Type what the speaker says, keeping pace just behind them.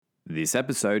This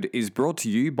episode is brought to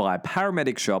you by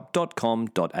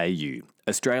paramedicshop.com.au,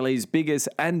 Australia's biggest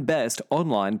and best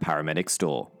online paramedic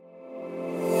store.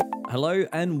 Hello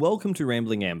and welcome to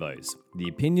Rambling Ambos. The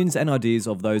opinions and ideas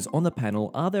of those on the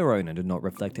panel are their own and do not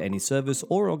reflect any service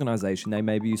or organisation they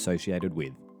may be associated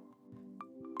with.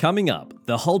 Coming up,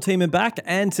 the whole team are back,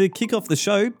 and to kick off the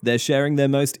show, they're sharing their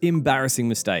most embarrassing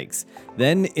mistakes.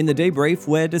 Then, in the debrief,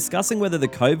 we're discussing whether the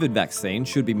COVID vaccine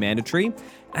should be mandatory,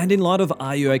 and in light of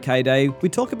Are You OK Day, we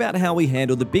talk about how we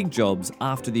handle the big jobs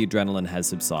after the adrenaline has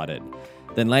subsided.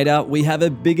 Then later, we have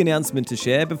a big announcement to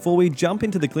share before we jump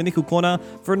into the clinical corner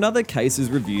for another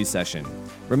cases review session.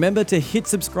 Remember to hit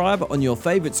subscribe on your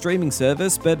favourite streaming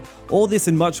service, but all this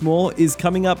and much more is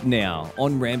coming up now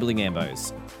on Rambling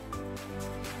Ambos.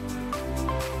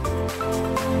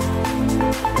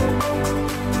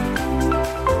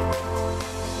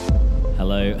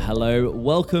 Hello,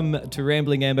 welcome to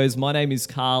Rambling Ambos. My name is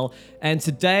Carl, and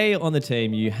today on the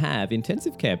team you have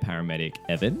intensive care paramedic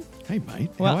Evan. Hey mate,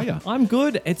 Well, how are you? I'm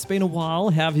good. It's been a while.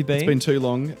 How have you been? It's been too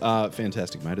long.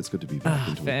 Fantastic, mate. It's good to be back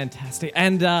into it. Fantastic.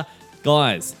 And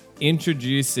guys,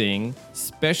 introducing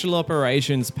Special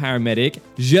Operations Paramedic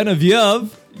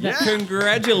Genevieve. Yeah.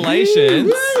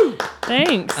 Congratulations.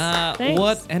 Thanks. Thanks.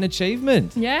 What an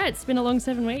achievement. Yeah, it's been a long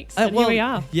 7 weeks, but here we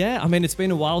are. Yeah, I mean, it's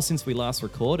been a while since we last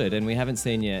recorded and we haven't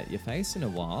seen your face in a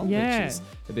while, Yeah. which is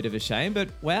a bit of a shame. But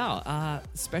wow,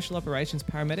 Special Operations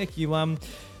Paramedic,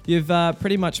 you've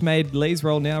pretty much made Lee's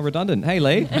role now redundant. Hey,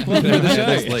 Lee. Welcome to the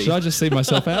show. Lee. Should I just see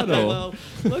myself out or? Well,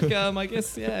 look, I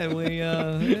guess, anyway,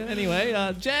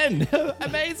 Jen,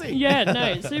 amazing. Yeah,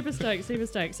 no, super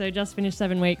stoked. So just finished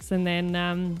 7 weeks and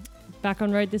then back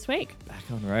on road this week. Back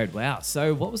on road. Wow.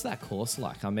 So what was that course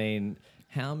like? I mean,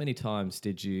 how many times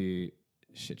did you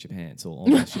shit your pants or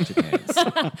almost shit your pants?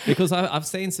 Because I've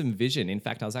seen some vision. In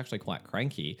fact, I was actually quite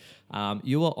cranky.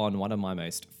 You were on one of my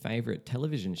most favourite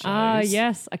television shows.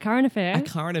 Yes, A Current Affair. A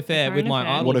Current Affair with Current my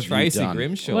Affair. idol What have you Tracy done?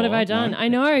 Grimshaw. What have I done? No? I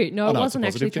know. No, Oh, it no, it's a wasn't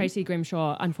actually positive thing. Tracy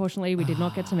Grimshaw. Unfortunately, we did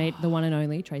not get to meet the one and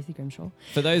only Tracy Grimshaw.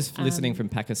 For those listening from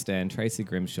Pakistan, Tracy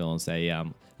Grimshaw is a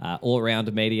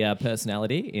all-round media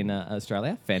personality in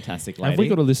Australia. Fantastic lady. Have we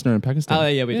got a listener in Pakistan? Oh,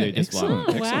 yeah, we do. Just excellent.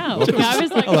 one. Oh, wow. Yeah, I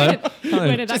was like, where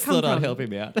did that Just come thought from? I'd help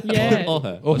him out. Yeah. or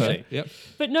her. Or Or her. she. Yep.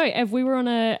 But no, Ev, we were on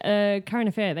a Current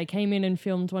Affair. They came in and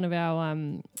filmed one of our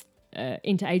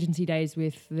inter-agency days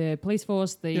with the police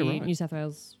force, the Yeah, right. New South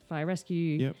Wales Fire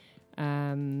Rescue. Yep.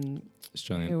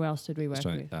 Australian, Who else did we work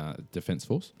Australian with? Defence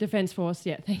Force. Defence Force.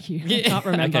 Yeah, thank you. I can't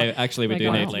remember. Okay, actually, we My do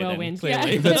God, need it's Lee then, whirlwind.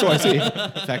 clearly. Yeah. That's what I see.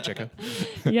 Fact checker.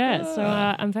 Yeah, so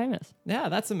I'm famous. Yeah,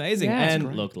 that's amazing. Yeah, that's and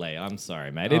great. look, Lee, I'm sorry,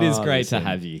 mate. It is Oh, great to listen.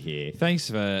 have you here. Thanks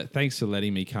for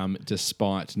letting me come,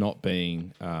 despite not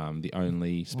being the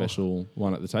only special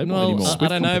one at the table Well, anymore. I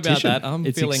don't know about competition. that. I'm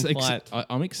feeling quite...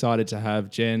 I'm excited to have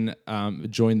Jen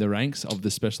join the ranks of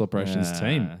the Special Operations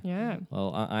team. Yeah.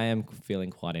 Well, I am feeling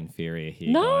quite inferior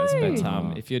here, No. guys.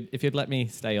 But if you'd let me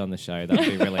stay on the show, that'd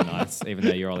be really nice, even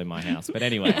though you're all in my house. But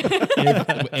anyway,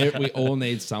 We all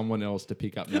need someone else to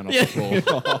pick up none off the floor.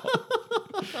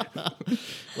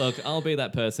 look, I'll be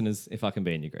that person as if I can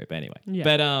be in your group anyway. Yeah.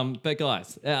 But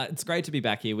guys, it's great to be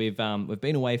back here. We've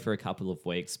been away for a couple of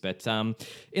weeks, but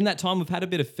in that time we've had a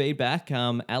bit of feedback.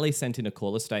 Ali sent in a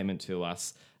caller statement to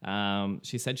us.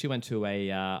 She said she went to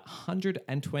a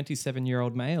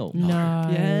 127-year-old male. No.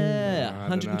 Yeah, I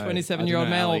don't know. 127-year-old I don't know,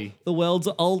 male, Ali. the world's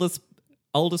oldest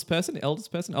person.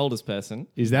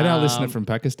 Is that our listener from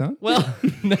Pakistan? Well,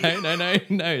 no,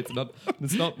 it's not.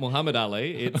 It's not Muhammad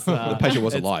Ali. It's The patient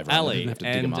was it's alive, right? They Ali, didn't have to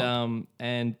dig him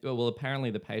and apparently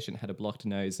the patient had a blocked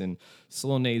nose and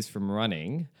sore knees from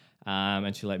running.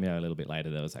 And she let me know a little bit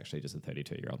later that was actually just a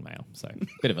 32-year-old male. So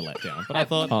bit of a letdown. But I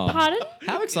thought, Pardon?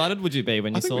 how excited would you be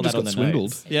when you I think saw we that just on got the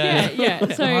swindled. notes? Yeah.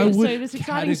 So, I so would this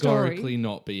exciting categorically story.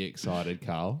 not be excited,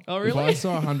 Carl. Oh, really? If I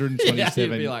saw 127, Yeah,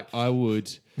 you'd be like- I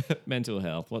would. Mental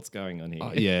health. What's going on here?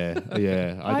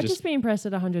 Yeah. I'd just be impressed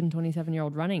at a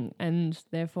 127-year-old running, and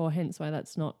therefore, hence why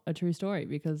that's not a true story,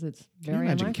 because it's Can you very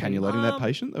imagine unlikely. cannulating that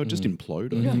patient? They would just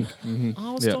implode. I think.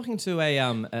 I was Yeah. talking to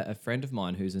a friend of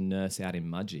mine who's a nurse out in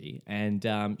Mudgee, and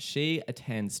she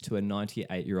attends to a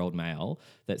 98-year-old male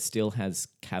that still has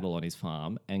cattle on his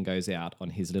farm and goes out on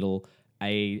his little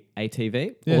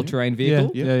ATV, Yeah. all-terrain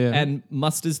vehicle, Yeah. and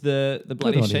musters the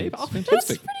bloody on him. sheep. It's That's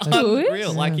pretty good.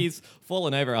 Unreal. Like he's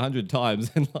fallen over 100 times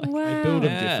and like Wow. build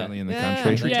them Yeah. differently in the Yeah.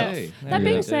 country. Yeah. They do. That They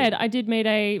being do. said, I did meet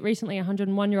a recently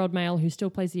 101-year-old male who still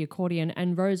plays the accordion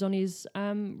and rows on his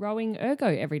rowing ergo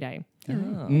every day.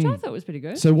 which I thought was pretty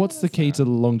good. So what's the key to the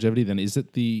longevity then? Is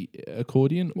it the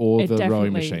accordion or It the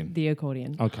rowing definitely machine? the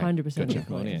accordion. Okay, 100% the gotcha.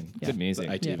 accordion. Yeah. Good music.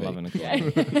 ATV. Loving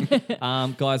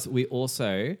accordion. Guys, we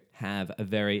also have a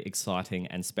very exciting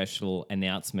and special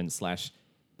announcement /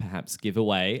 perhaps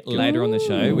giveaway later on the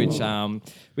show,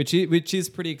 which is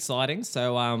pretty exciting.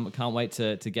 So can't wait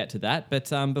to get to that.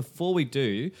 But before we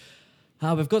do,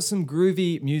 we've got some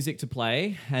groovy music to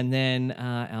play, and then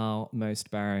our most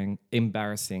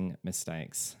embarrassing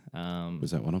mistakes. Was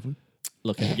that one of them?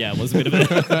 Look, yeah, it was a bit of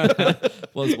a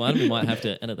was one. We might have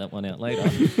to edit that one out later.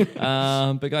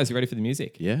 But guys, you ready for the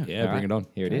music? Yeah. Yeah, bring it on.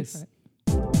 Here it Go is. for it.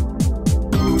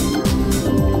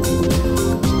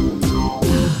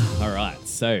 All right,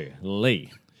 so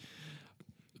Lee.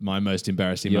 My most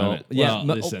embarrassing Your- moment. yeah,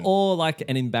 Well, listen. or like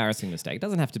an embarrassing mistake. It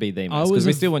doesn't have to be the most, was because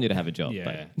we a- still want you to have a job.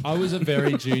 Yeah, But I was a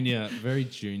very junior I love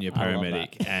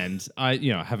paramedic, and I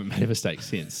haven't made a mistake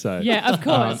since. So Yeah, of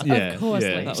course. yeah, Of course. yeah.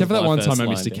 Lee. That Except for was that my one first time I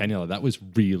missed a line, cannula. That was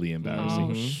really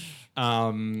embarrassing.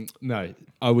 No,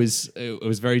 I was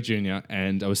very junior,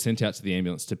 and I was sent out to the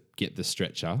ambulance to get the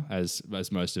stretcher, as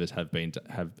most of us have been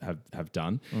have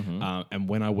done. And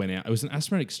when I went out, it was an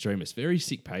asthmatic extremist, very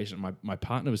sick patient. My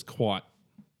partner was quite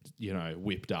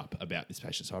whipped up about this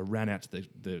patient. So I ran out to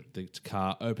the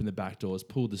car, opened the back doors,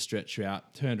 pulled the stretcher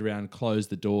out, turned around, closed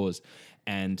the doors.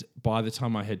 And by the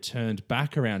time I had turned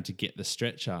back around to get the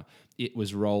stretcher, it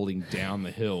was rolling down the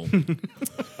hill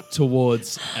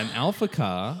towards an Alpha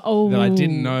car that I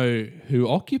didn't know who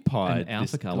occupied. an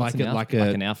Alpha this- car, what's like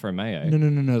an Alfa Romeo.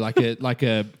 no, like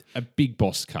a big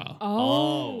boss car.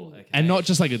 Oh, okay. And not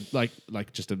just like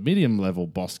just a medium level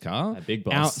boss car. A big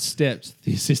boss. Out stepped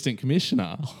the assistant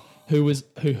commissioner, who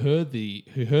heard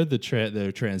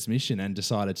the transmission and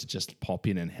decided to just pop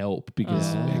in and help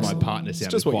because my partner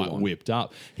sounded just what you quite want. whipped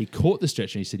up. He caught the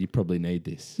stretcher and he said, "You probably need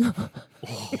this."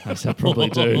 I said, "I probably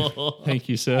do. Thank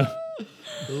you, sir."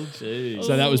 Oh, geez.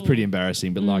 So that was pretty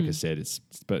embarrassing, but like I said, it's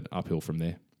but uphill from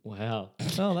there. Wow.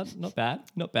 Well, that's not bad.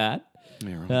 Not bad.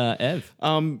 Yeah, right. Ev.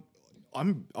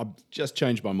 I've just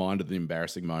changed my mind at the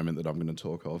embarrassing moment that I'm going to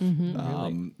talk of.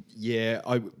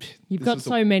 You've got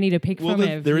so many to pick from,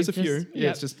 Ev. there is a You've few. just- Yeah,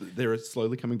 yep. it's just they're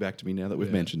slowly coming back to me now that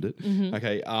we've mentioned it.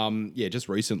 Okay. Just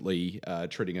recently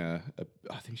treating I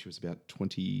think she was about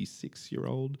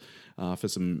 26-year-old for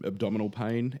some abdominal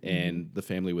pain, and the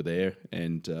family were there,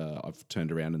 and I've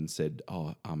turned around and said,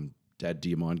 Dad, do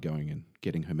you mind going and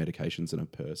getting her medications in her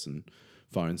purse and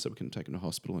phone so we can take her to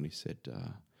hospital? And he said,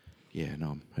 yeah, no,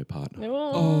 I'm her partner.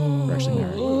 We're actually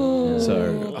married.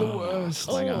 So,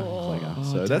 clanger.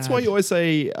 So that's why you always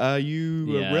say, are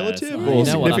you a relative You or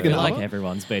know what? I significant feel like other?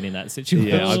 everyone's been in that situation.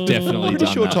 Yeah, I've definitely Pretty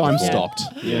done sure that time before. stopped.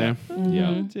 Yeah.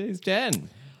 Yeah. Jeez, Jen.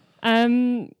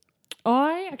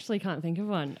 I actually can't think of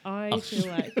one. I feel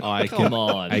like I Come can,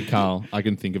 on. Hey, Carl, I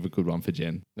can think of a good one for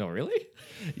Jen. No, really?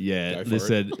 Yeah, Go for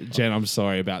listen, Jen, I'm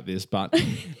sorry about this, but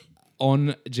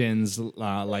on Jen's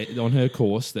on her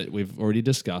course that we've already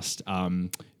discussed,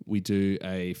 we do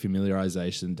a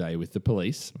familiarization day with the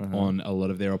police on a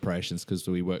lot of their operations because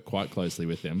we work quite closely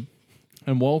with them.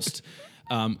 And whilst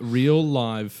real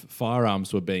live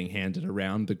firearms were being handed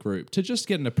around the group to just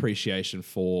get an appreciation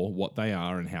for what they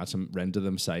are and how to render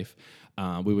them safe,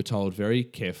 we were told very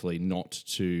carefully not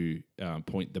to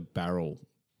point the barrel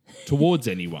towards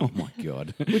anyone. Oh my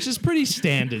God. Which is pretty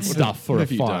standard stuff for a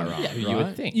have you done? firearm. Yeah, you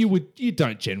would think. You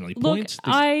don't generally look, point.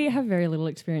 I have very little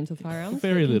experience with firearms.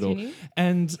 Very so little. continue.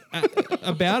 And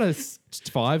about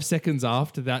 5 seconds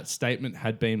after that statement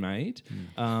had been made,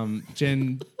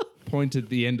 Jen pointed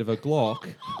the end of a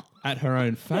Glock at her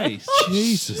own face.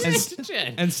 Jesus.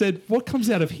 And said, "What comes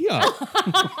out of here?"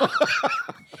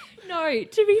 No,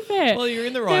 to be fair, Well, you're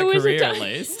in the there right was a career at ti-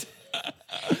 least.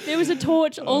 there was a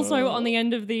torch also on the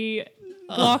end of the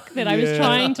Glock that I was Yeah.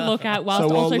 trying to look at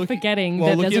whilst also forgetting that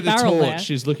while there's looking a at the barrel torch, there.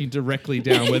 she's looking directly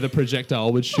down where the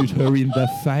projectile would shoot her in the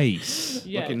face.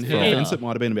 Yeah, In her defense, it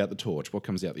might have been about the torch. What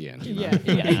comes out the end? yeah.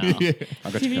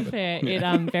 I got To you be covered. fair,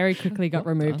 it very quickly got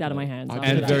removed out of my hands. after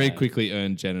And that. very quickly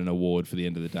earned Jen an award for the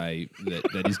end of the day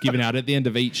that is given out at the end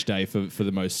of each day for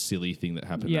the most silly thing that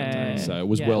happened that Yeah. day. So it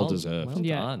was Yeah. well deserved. Well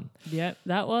Yeah. done. Yeah,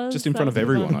 that was Just in front of that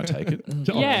was everyone, fun. I take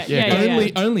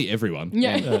it. Only everyone.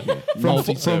 Yeah. From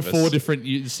Multi-service. 4 different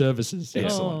services. Yeah.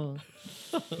 Oh.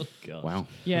 God. Wow.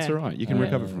 Yeah. That's all right. You can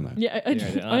recover from that. Yeah, I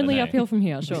don't only know. uphill from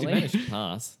here, You shortly. managed to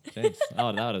pass. Jeez.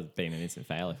 Oh, that would have been an instant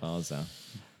fail if I was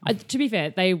To be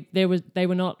fair, they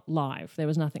were not live. There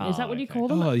was nothing. Is that what you okay. call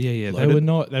them? Oh yeah. They Loaded?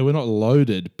 were not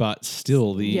loaded, but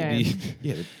still Yeah.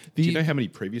 Yeah. Do you know how many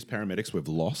previous paramedics we've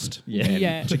lost? Yeah. And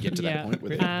Yeah. to get to that Yeah. point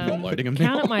where they're not loading them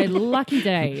Count now? it my lucky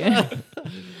day.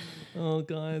 Oh,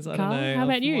 guys, I Carl, don't know. how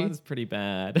about you? Mine's pretty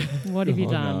bad. What have you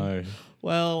Oh, done? no.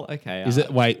 Well, okay. Is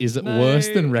it No. worse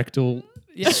than rectal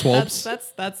swabs?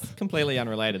 That's completely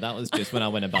unrelated. That was just when I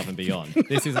went above and beyond.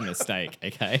 This is a mistake,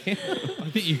 okay? I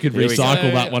think you could Here we go.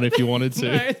 recycle that one if you wanted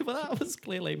to. No, well, that was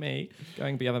clearly me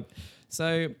going beyond.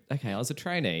 So, okay, I was a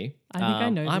trainee. I think I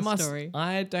know this story.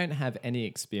 I don't have any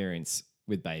experience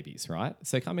with babies, right?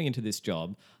 So coming into this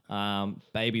job,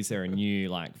 babies are a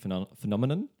new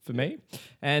phenomenon for me.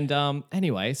 And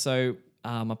anyway, so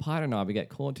my partner and I, we get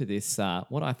called to this,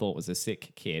 what I thought was a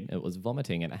sick kid. It was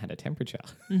vomiting and it had a temperature.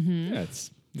 Yeah,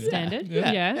 it's Standard.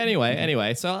 Yeah. Yeah.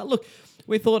 Anyway, so look,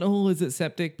 we thought, oh, is it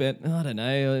septic? But I don't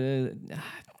know.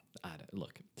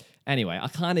 Look. Anyway, I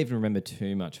can't even remember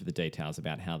too much of the details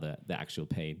about how the actual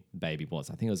baby was.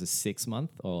 I think it was a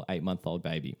 6-month or 8-month-old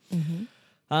baby.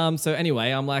 So anyway,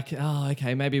 I'm like, oh,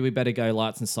 okay, maybe we better go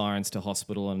lights and sirens to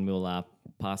hospital and we'll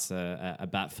pass a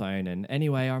bat phone. And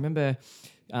anyway, I remember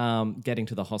getting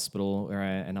to the hospital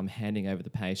and I'm handing over the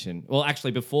patient. Well,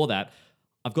 actually, before that,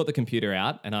 I've got the computer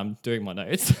out and I'm doing my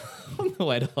notes on the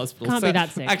way to hospital. Can't be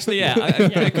that sick. Actually, yeah, I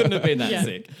couldn't have been that Yeah.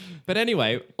 sick. But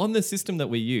anyway, on the system that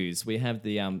we use, we have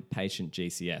the patient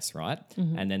GCS, right?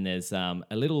 And then there's a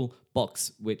little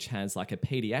box which has like a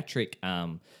pediatric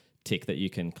tick that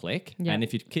you can click. Yeah. And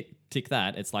if you tick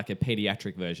that, it's like a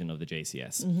pediatric version of the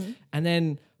GCS. And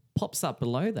then pops up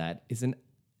below that is an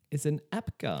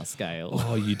APGAR scale.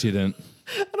 Oh, you didn't.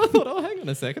 And I thought, oh, hang on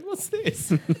a second, what's this?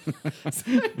 So I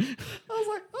was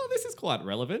like, oh, this is quite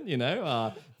relevant, you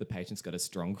know. The patient's got a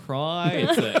strong cry.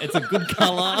 It's a good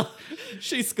colour.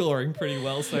 She's scoring pretty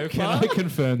well so Can far. I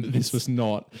confirm that this was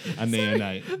not a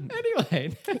neonate?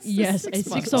 Anyway, that's Yes, a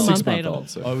 6 or Six month month old. old.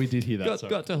 So. Oh, we did hear that. sorry.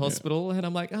 got to hospital and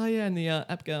I'm like, oh yeah, and the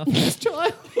APGAR for this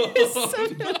child is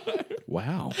 7.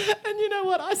 Wow. And you know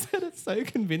what? I said it so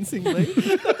convincingly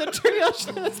that the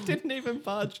triage nurse didn't even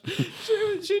budge.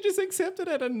 She just accepted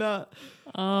it and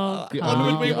Oh, The Carl.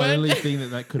 only, we the went- only thing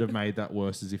that could have made that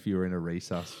worse is if you were in a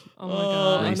resus. Oh my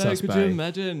God. I know. Resus Could Bay. you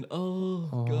imagine?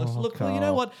 Oh gosh. Look, well, you know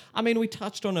Carl. what? I mean, we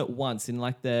touched on it once in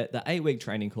like the 8-week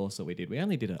training course that we did. We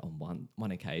only did it on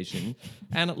one occasion,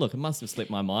 and look, it must have slipped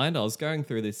my mind. I was going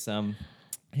through this patient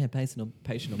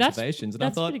That's- observations, and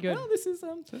that's I thought, pretty good. well, this is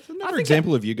Another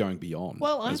example of you going beyond.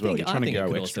 Well, I as well. think You're trying to it go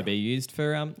could extra. also be used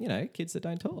for kids that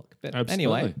don't talk. But Absolutely.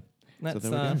 anyway, So that's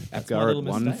there we go. that's my Apgar little at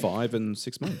 1, mistake. 5, and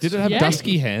 6 months. Did it have Yeah.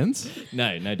 dusky hands?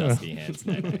 No dusty hands.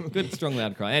 No. Good, strong,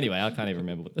 loud cry. Anyway, I can't even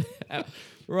remember what.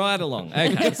 Right along.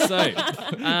 Okay, so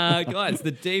guys,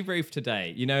 the debrief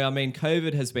today. You know, I mean,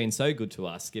 COVID has been so good to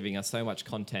us, giving us so much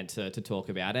content to talk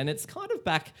about, and it's kind of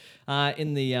back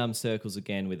in the circles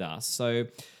again with us. So.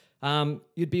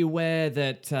 You'd be aware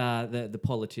that the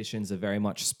politicians are very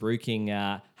much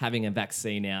spruiking having a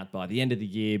vaccine out by the end of the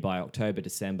year, by October,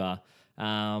 December.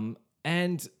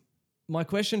 And my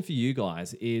question for you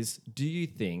guys is, do you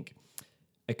think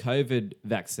a COVID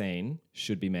vaccine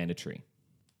should be mandatory?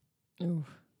 Ooh.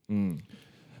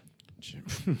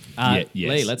 Yes.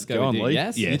 Lee, let's go, Go with on, you. Lee.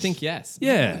 Yes? You Yes. think yes?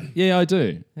 Yeah, I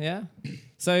do. Yeah.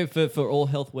 So for all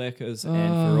health workers and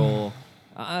for all...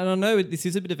 I don't know. This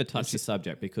is a bit of a touchy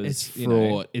subject because It's fraught. you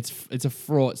know, It's a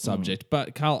fraught subject.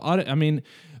 But Carl,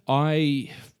 I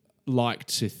like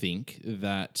to think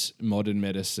that modern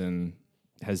medicine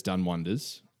has done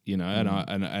wonders. You know,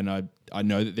 and I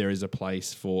know that there is a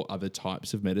place for other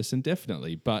types of medicine,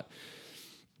 definitely. But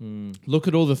look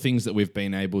at all the things that we've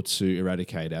been able to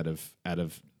eradicate out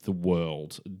of the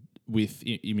world with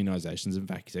immunizations and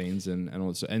vaccines and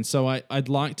also. And so I'd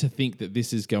like to think that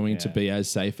this is going to be as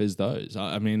safe as those.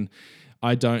 I mean,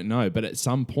 I don't know, but at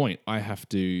some point I have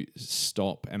to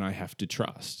stop and I have to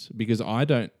trust because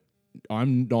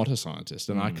I'm not a scientist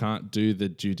and I can't do the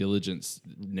due diligence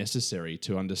necessary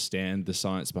to understand the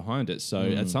science behind it. So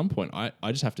at some point I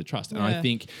just have to trust. And I Yeah.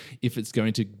 think if it's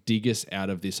going to dig us out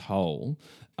of this hole,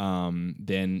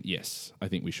 then yes, I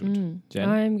think we should. Jen?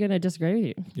 I'm going to disagree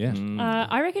with you. Yeah.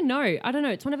 I reckon no. I don't know.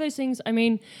 It's one of those things. I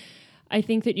mean, I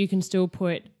think that you can still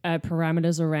put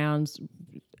parameters around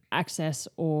access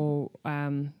or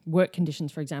work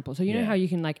conditions, for example. So you know Yeah. how you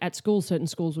can, like, at school, certain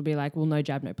schools will be like, well, no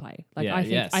jab, no play. Like, Yeah, I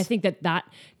think yes. I think that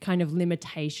kind of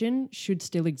limitation should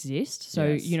still exist. So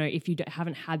Yes. you know, if you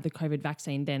haven't had the COVID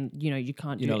vaccine, then you know you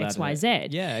can't You're do not X, allowed Y, to- Z.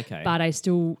 Yeah, okay. But I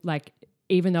still like.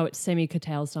 Even though it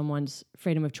semi-curtails someone's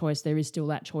freedom of choice, there is still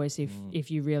that choice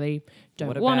if you really don't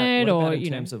What want about, it, what or about in you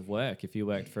know. terms of work? If you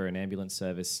worked for an ambulance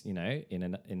service, you know,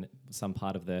 in some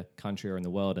part of the country or in the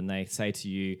world, and they say to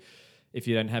you, if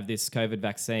you don't have this COVID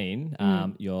vaccine,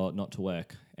 you're not to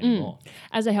work anymore.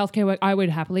 As a healthcare worker, I would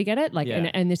happily get it. Like, Yeah.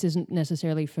 and this isn't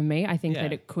necessarily for me. I think Yeah.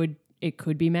 that it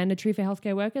could be mandatory for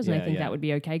healthcare workers, and Yeah, I think yeah. that would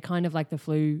be okay. Kind of like the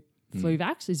flu flu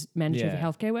vax is mandatory Yeah.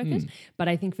 for healthcare workers. But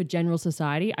I think for general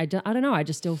society, I don't know. I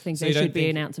just still think So there you don't should be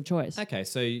think- an ounce of choice. Okay,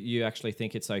 so you actually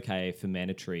think it's okay for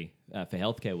mandatory for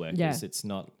healthcare workers. Yeah. It's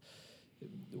not.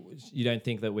 You don't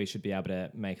think that we should be able to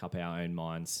make up our own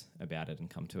minds about it and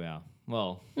come to our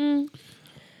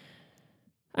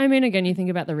I mean, again, you think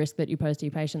about the risk that you pose to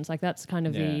your patients. Like that's kind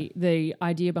of the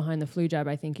idea behind the flu jab.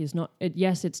 I think is not.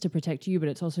 Yes, it's to protect you, but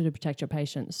it's also to protect your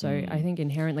patients. So I think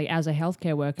inherently, as a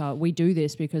healthcare worker, we do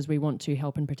this because we want to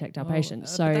help and protect our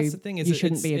patients. So but that's the thing is you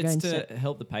shouldn't be it's against to it.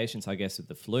 help the patients, I guess, with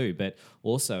the flu, but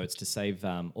also it's to save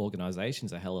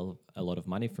organisations a lot of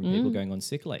money from people going on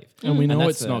sick leave. And we know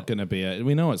that's it's not going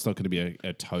to be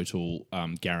a total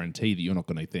guarantee that you're not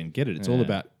going to then get it. It's all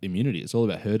about immunity. It's all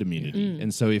about herd immunity.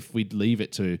 And so if we leave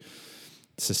it to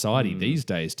society these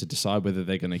days to decide whether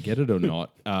they're going to get it or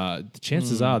not, the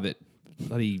chances are that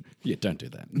bloody Yeah, don't do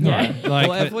that. like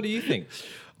Well, Ev, what do you think?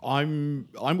 I'm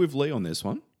with Lee on this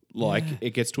one. Like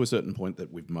it gets to a certain point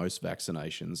that with most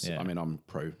vaccinations, Yeah. I mean, I'm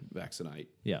pro-vaccinate.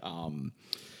 Yeah.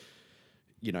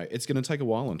 You know, it's going to take a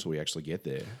while until we actually get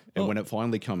there. And when it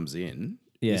finally comes in,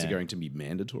 is Yeah. it going to be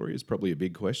mandatory? Is probably a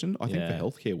big question. I think Yeah. for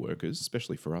healthcare workers,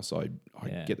 especially for us, I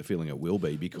Yeah. get the feeling it will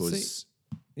be because.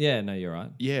 Yeah, no, you're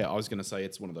right. Yeah, I was going to say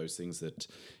it's one of those things that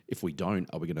if we don't,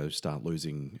 are we going to start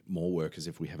losing more workers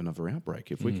if we have another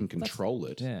outbreak? If we can control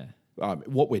it, Yeah.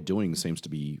 what we're doing seems to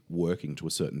be working to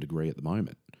a certain degree at the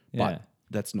moment, Yeah. but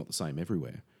that's not the same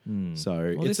everywhere. So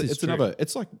Well, it's this is it's true. another.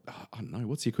 It's like I don't know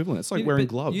what's the equivalent. It's like wearing But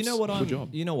gloves. You know what for a I'm.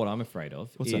 job. You know what I'm afraid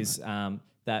of What's that, is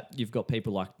that you've got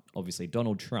people like obviously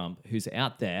Donald Trump who's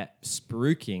out there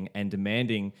spruiking and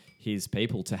demanding his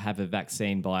people to have a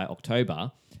vaccine by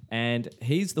October, and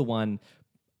he's the one.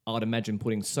 I'd imagine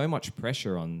putting so much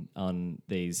pressure on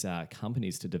these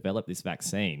companies to develop this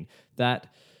vaccine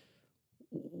that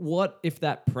what if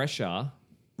that pressure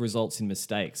results in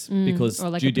mistakes because Or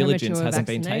like due a diligence premature hasn't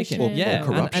been taken? vaccination. Yeah, Or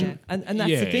corruption. and that's the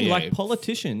Yeah, thing. yeah. Like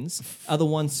politicians are the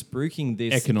ones spruiking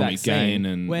this Economic vaccine gain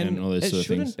and when all those it sort of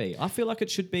shouldn't things. be. I feel like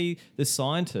it should be the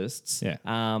scientists. Yeah.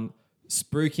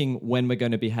 Spruiking when we're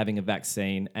going to be having a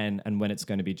vaccine and when it's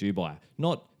going to be due by,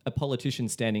 not a politician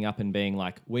standing up and being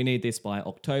like, we need this by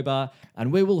October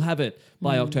and we will have it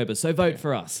by October, so vote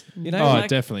for us. You know, Oh, like,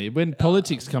 definitely. When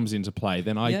politics comes into play,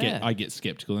 then I Yeah. get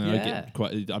skeptical and Yeah.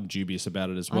 I'm dubious about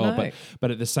it as I well. know.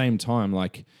 But at the same time,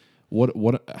 like what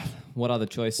what other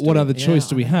choice? what other choice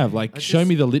do we I have? know. Like, I show just-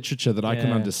 me the literature that I can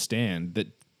Yeah. understand that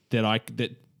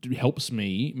helps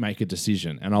me make a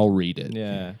decision, and I'll read it.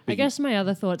 Yeah. I guess my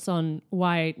other thoughts on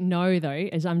why no, though,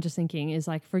 is I'm just thinking is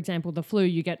like, for example, the flu,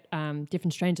 you get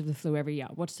different strains of the flu every year.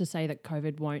 What's to say that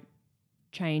COVID won't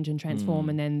change and transform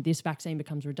and then this vaccine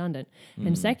becomes redundant?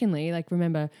 And secondly, like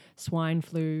remember swine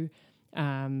flu, I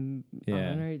don't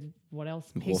know, what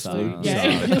else? Pig Horse flu. flu.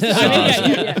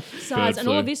 Yeah. SARS and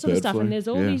all of this sort of Bird stuff. flu. And there's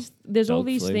all Yeah. there's all Dog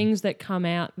these flu. things that come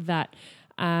out that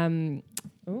oh,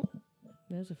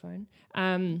 there's a phone.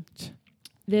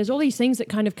 There's all these things that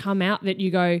kind of come out that you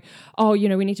go, oh, you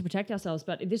know, we need to protect ourselves.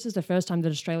 But this is the first time that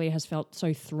Australia has felt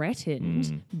so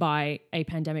threatened by a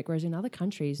pandemic, whereas in other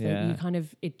countries, that Yeah. you kind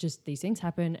of, these things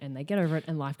happen and they get over it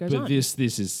and life goes But on. this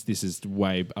is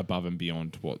way above and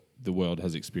beyond what the world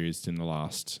has experienced in the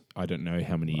last I don't know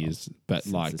how many years, but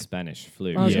Since like the Spanish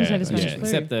flu. I was going to say the Spanish flu.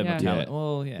 Except the Yeah. mortality. Yeah.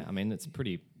 Well, yeah. I mean, it's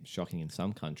pretty shocking in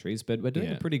some countries, but we're doing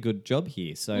Yeah. a pretty good job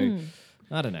here. So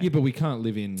I don't know. yeah, but we can't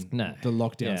live in No. the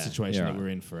lockdown Yeah, situation you're that right. we're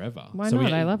in forever. Why So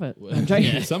not? I love it. I'm joking.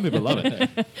 Yeah, some people love it.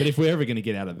 But if we're ever going to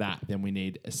get out of that, then we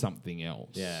need something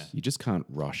else. Yeah. You just can't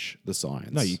rush the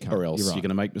science. No, you can't. Or else You're you're, right. going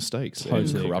to make mistakes. Totally and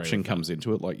agree corruption with that. comes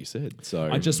into it, like you said. So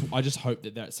I just hope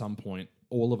that at some point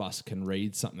all of us can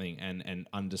read something and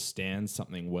understand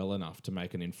something well enough to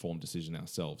make an informed decision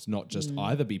ourselves, not just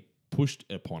either be pushed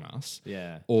upon us,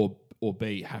 Yeah. or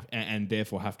be and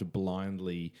therefore have to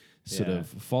blindly sort Yeah. of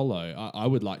follow. I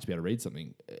would like to be able to read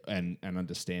something and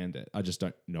understand it. I just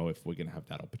don't know if we're going to have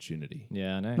that opportunity.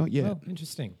 Yeah, I know. Not yet. Well,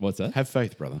 interesting. What's that? have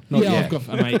faith, brother. Not Yeah. yet.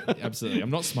 Mate, absolutely. I'm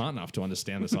not smart enough to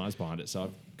understand the science behind it, so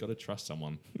I've got to trust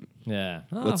someone. Yeah.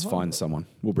 Let's find someone.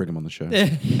 We'll bring him on the show.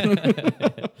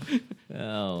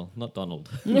 Oh, not Donald.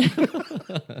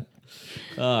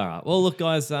 All right. Well, look,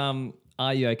 guys.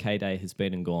 Are You OK Day has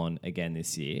been and gone again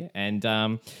this year,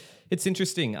 and it's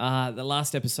interesting. The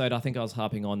last episode, I think I was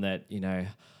harping on that. You know,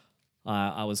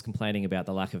 I was complaining about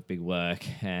the lack of big work,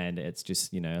 and it's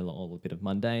just all a bit of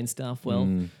mundane stuff.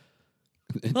 Well.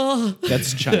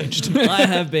 That's changed. I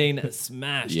have been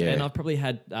smashed, Yeah. and I've probably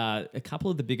had a couple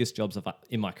of the biggest jobs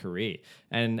in my career,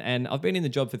 and I've been in the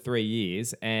job for 3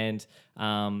 years, and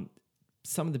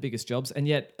some of the biggest jobs, and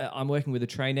yet I'm working with a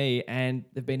trainee, and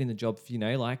they've been in the job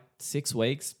for like 6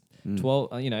 weeks.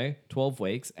 12, 12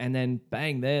 weeks, and then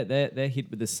bang, they're hit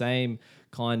with the same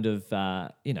kind of,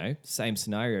 same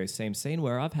scenario, same scene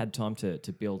where I've had time to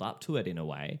build up to it in a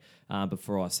way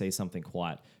before I see something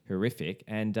quite horrific.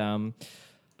 And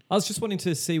I was just wanting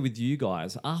to see with you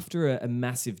guys, after a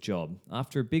massive job,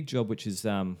 after a big job which is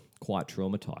quite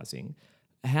traumatizing,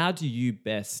 how do you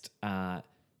best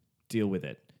deal with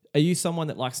it? Are you someone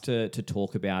that likes to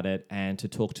talk about it and to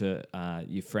talk to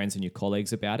your friends and your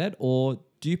colleagues about it? Or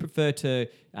do you prefer to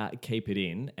keep it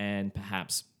in and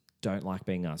perhaps don't like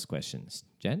being asked questions?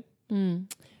 Jen?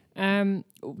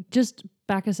 Just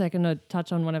back a second to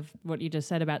touch on one of what you just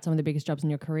said about some of the biggest jobs in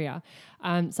your career.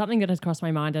 Something that has crossed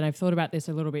my mind, and I've thought about this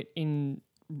a little bit in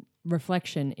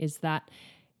reflection, is that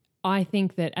I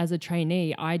think that as a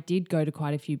trainee, I did go to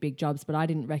quite a few big jobs, but I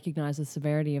didn't recognize the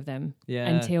severity of them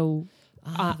until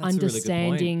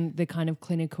understanding the kind of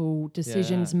clinical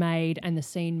decisions made and the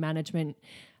scene management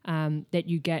that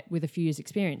you get with a few years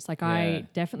experience. Like I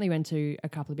definitely went to a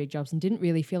couple of big jobs and didn't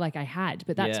really feel like I had,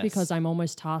 but that's because I'm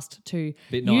almost tasked to,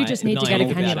 you just need to get a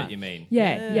cannula. You mean?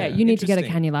 You need to get a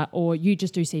cannula, or you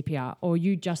just do CPR, or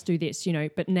you just do this,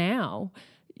 but now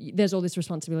there's all this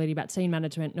responsibility about scene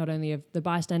management, not only of the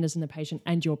bystanders and the patient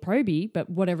and your probie, but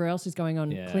whatever else is going on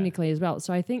clinically as well.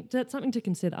 So I think that's something to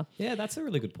consider. Yeah, that's a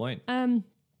really good point.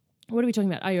 What are we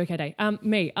talking about? Are you okay, Day?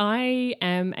 Me, I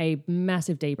am a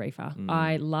massive debriefer.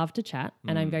 I love to chat,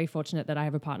 and I'm very fortunate that I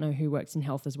have a partner who works in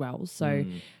health as well. So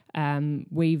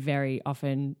we very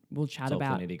often will chat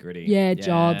about nitty-gritty.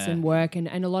 Jobs and work,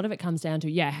 and a lot of it comes down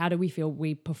to, how do we feel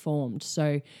we performed?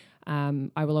 So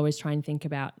I will always try and think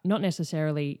about, not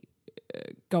necessarily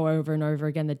go over and over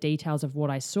again the details of what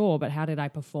I saw, but how did I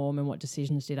perform and what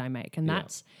decisions did I make? And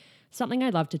that's something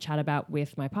I'd love to chat about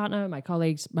with my partner, my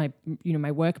colleagues, my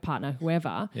work partner,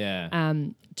 whoever,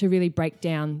 to really break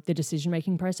down the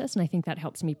decision-making process. And I think that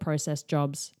helps me process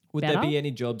jobs Would better. there be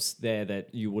any jobs there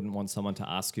that you wouldn't want someone to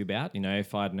ask you about?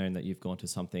 If I'd known that you've gone to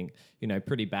something,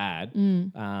 pretty bad,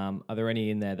 are there any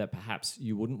in there that perhaps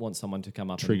you wouldn't want someone to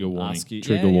come up and ask you?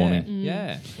 Trigger warning.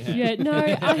 Yeah, no.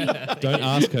 Don't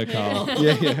ask her, Carl.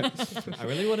 I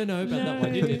really want to know about that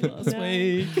one you did last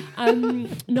week.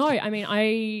 No, I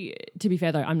mean, to be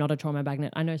fair though, I'm not a trauma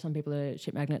magnet. I know some people are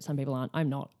shit magnets, some people aren't. I'm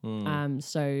not.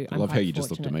 So I love how you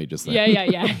just looked at me just there.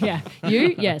 Yeah.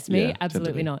 You? Yes, me? Yeah,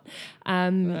 absolutely not.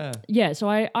 So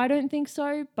I don't think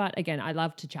so. But again, I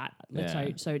love to chat.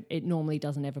 So it normally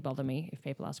doesn't ever bother me if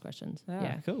people ask questions.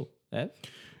 Cool. Ev?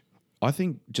 I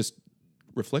think just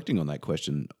reflecting on that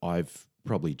question, I've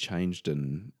probably changed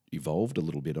and evolved a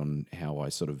little bit on how I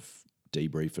sort of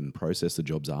debrief and process the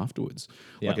jobs afterwards.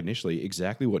 Like initially,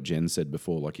 exactly what Jen said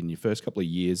before, like in your first couple of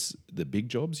years, the big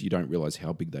jobs, you don't realize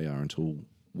how big they are until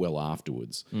well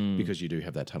afterwards, because you do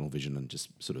have that tunnel vision and just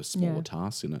sort of smaller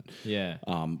tasks in it. Yeah.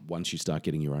 Once you start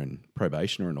getting your own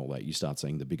probationer and all that, you start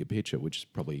seeing the bigger picture,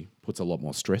 which probably puts a lot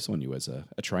more stress on you as a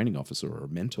training officer or a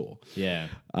mentor. Yeah.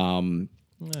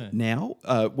 Now,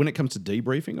 when it comes to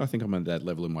debriefing, I think I'm at that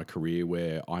level in my career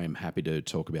where I am happy to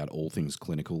talk about all things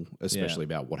clinical, especially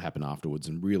about what happened afterwards,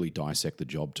 and really dissect the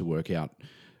job to work out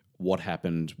what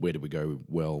happened, where did we go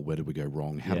well, where did we go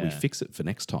wrong, how do we fix it for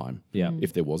next time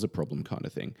if there was a problem, kind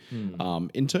of thing.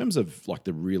 In terms of like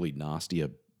the really nastier,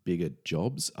 bigger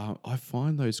jobs, I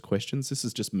find those questions, this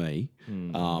is just me,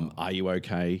 are you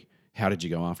okay? How did you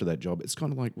go after that job? It's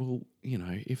kind of like, well,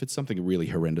 if it's something really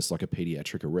horrendous like a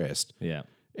pediatric arrest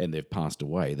and they've passed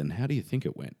away, then how do you think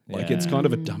it went? Like, it's kind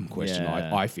of a dumb question,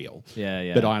 I feel.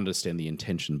 But I understand the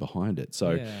intention behind it.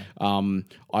 So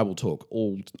I will talk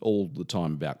all the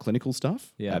time about clinical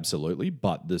stuff, absolutely,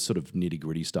 but the sort of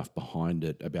nitty-gritty stuff behind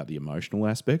it, about the emotional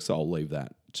aspects, I'll leave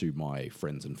that to my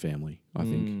friends and family, I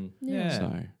think.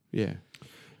 So,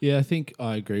 Yeah, I think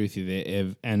I agree with you there,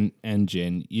 Ev and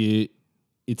Jen.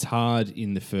 It's hard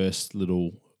in the first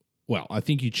little... Well, I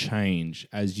think you change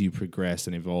as you progress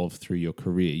and evolve through your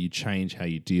career. You change how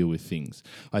you deal with things.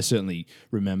 I certainly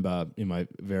remember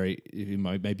maybe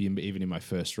even in my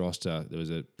first roster, there was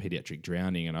a pediatric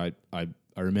drowning, and I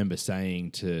remember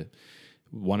saying to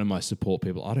one of my support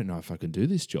people, I don't know if I can do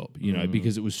this job,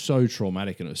 because it was so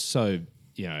traumatic and it was so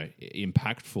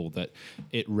impactful that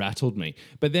it rattled me.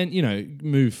 But then,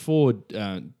 move forward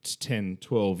to 10,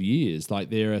 12 years, like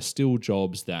there are still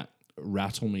jobs that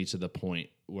rattle me to the point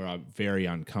where I'm very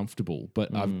uncomfortable,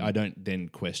 but I don't then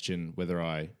question whether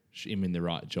I am in the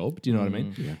right job. Do you know what I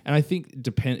mean? Yeah. And I think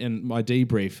and my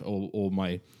debrief or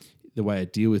the way I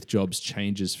deal with jobs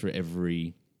changes for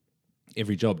every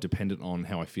every job dependent on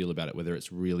how I feel about it, whether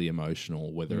it's really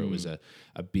emotional, whether it was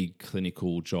a big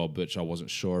clinical job which I wasn't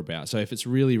sure about. So if it's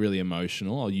really, really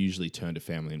emotional, I'll usually turn to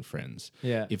family and friends.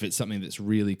 Yeah. If it's something that's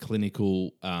really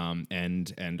clinical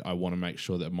and I want to make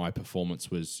sure that my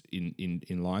performance was in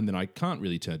line, then I can't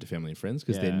really turn to family and friends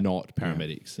because they're not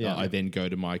paramedics. Yeah. I then go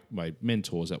to my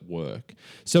mentors at work.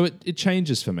 So it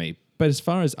changes for me. But as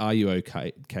far as Are You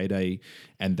Okay Day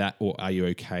and that, or Are You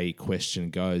Okay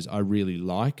question goes, I really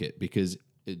like it because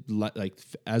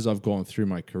as I've gone through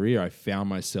my career, I found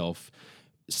myself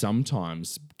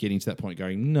sometimes getting to that point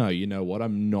going, no, you know what,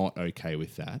 I'm not okay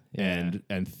with that. Yeah.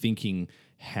 And thinking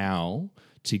how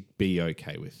to be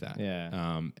okay with that.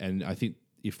 Yeah. And I think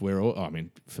if we're all, I mean,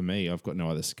 for me, I've got no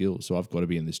other skills, so I've got to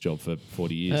be in this job for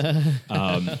 40 years.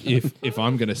 If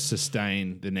I'm going to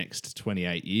sustain the next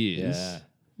 28 years,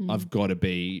 I've got to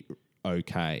be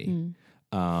okay.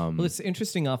 Well, it's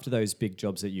interesting after those big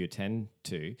jobs that you attend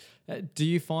to. Do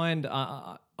you find?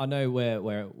 I know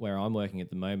where I'm working at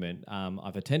the moment.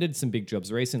 I've attended some big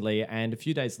jobs recently, and a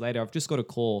few days later, I've just got a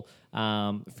call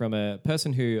from a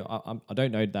person who I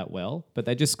don't know that well, but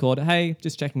they just called. Hey,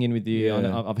 just checking in with you.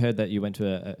 Yeah. I've heard that you went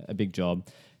to a big job.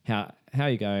 How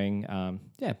are you going?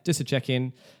 Just to check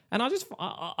in. And I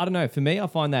don't know. For me, I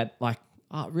find that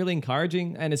really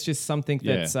encouraging, and it's just something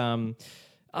that's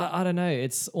I don't know.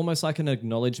 It's almost like an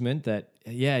acknowledgement that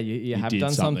you have did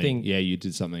done something. Yeah, you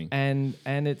did something. And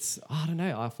it's I don't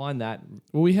know. I find that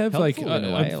Well, we have helpful in a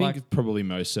I way, think probably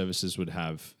most services would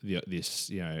have this.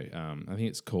 I think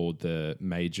it's called the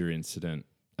major incident.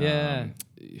 Yeah.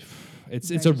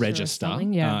 It's a Register or register.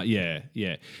 something,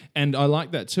 Yeah. And I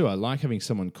like that too. I like having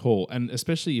someone call, and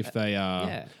especially if they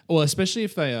are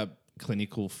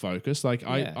clinical focused. Like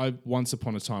I once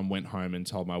upon a time went home and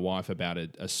told my wife about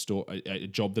a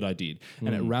job that I did,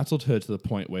 and it rattled her to the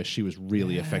point where she was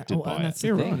really affected by and that's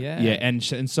it. the thing, yeah.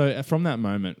 And so from that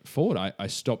moment forward, I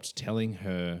stopped telling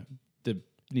her the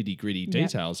nitty gritty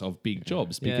details of big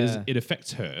jobs because it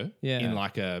affects her in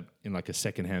like a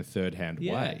second-hand, third-hand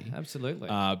way. Absolutely.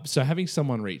 So having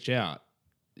someone reach out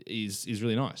is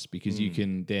really nice because you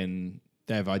can then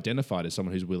they've identified as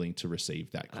someone who's willing to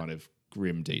receive that kind of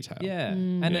grim detail. Yeah.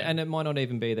 And it might not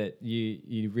even be that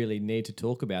you really need to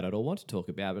talk about it or want to talk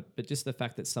about it, but just the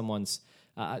fact that someone's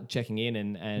checking in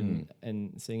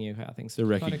and seeing you how things The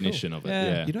are kinda recognition cool. of it.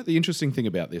 Yeah. You know, the interesting thing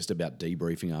about this, about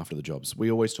debriefing after the jobs, we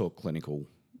always talk clinical,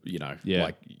 the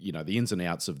ins and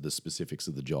outs of the specifics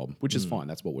of the job, which is fine.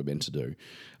 That's what we're meant to do.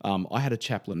 I had a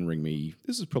chaplain ring me,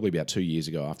 this is probably about 2 years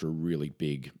ago after a really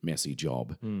big, messy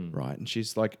job, right? And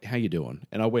she's like, how you doing?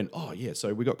 And I went, oh, yeah,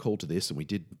 so we got called to this and we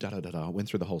did da-da-da-da. I went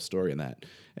through the whole story and that.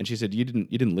 And she said, you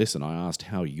didn't listen. I asked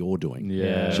how you're doing.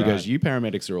 Yeah, She goes, you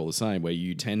paramedics are all the same, where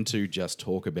you tend to just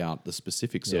talk about the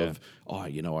specifics of, I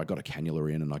got a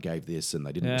cannula in and I gave this and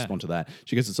they didn't respond to that.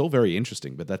 She goes, it's all very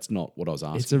interesting, but that's not what I was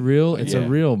asking. It's a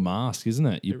real mask, isn't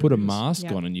it? You put a mask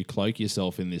Yeah. on and you cloak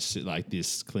yourself in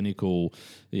this clinical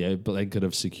blanket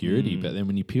of security. But then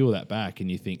when you peel that back and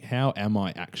you think, how am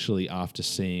I actually after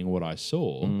seeing what I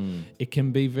saw? It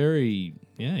can be very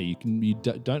you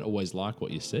don't always like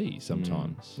what you see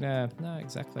sometimes. Yeah, no,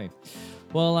 exactly.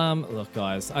 Well, look,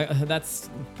 guys, that's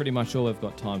pretty much all we've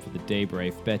got time for the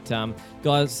debrief. But,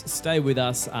 guys, stay with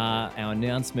us. Our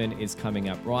announcement is coming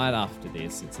up right after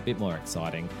this. It's a bit more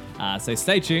exciting. So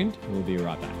stay tuned. We'll be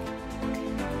right back.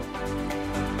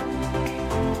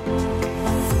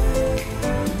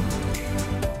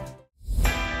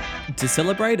 To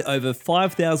celebrate over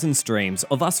 5,000 streams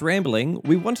of us rambling,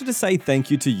 we wanted to say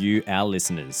thank you to you, our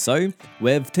listeners. So,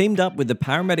 we've teamed up with the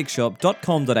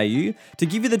paramedicshop.com.au to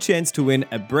give you the chance to win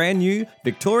a brand new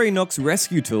Victorinox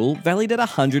rescue tool valued at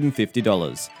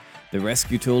 $150. The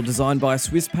rescue tool, designed by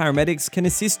Swiss paramedics, can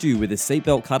assist you with a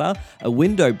seatbelt cutter, a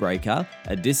window breaker,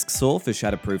 a disc saw for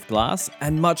shatterproof glass,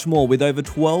 and much more, with over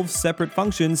 12 separate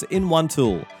functions in one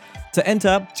tool. To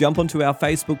enter, jump onto our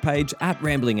Facebook page at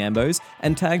Rambling Ambos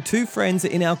and tag 2 friends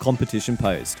in our competition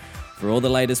post. For all the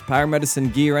latest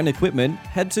paramedicine gear and equipment,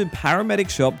 head to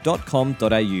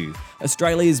paramedicshop.com.au,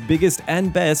 Australia's biggest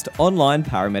and best online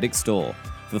paramedic store.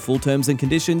 For full terms and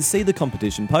conditions, see the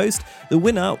competition post. The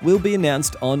winner will be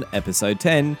announced on episode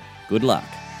 10. Good luck.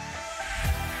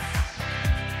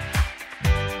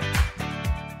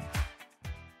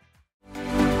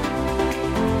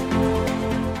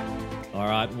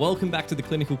 Welcome back to the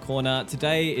Clinical Corner.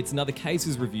 Today, it's another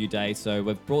cases review day, so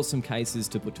we've brought some cases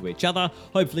to put to each other,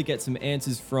 hopefully get some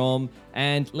answers from.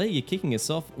 And Lee, you're kicking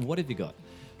us off. What have you got?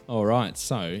 All right,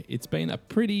 so it's been a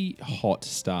pretty hot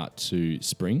start to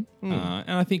spring, and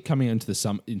I think coming into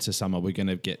summer, we're going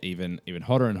to get even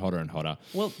hotter and hotter and hotter.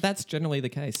 Well, that's generally the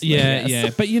case. Yeah, Yes. yeah,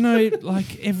 but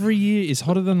like every year is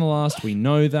hotter than the last. We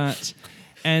know that,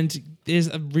 and there's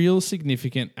a real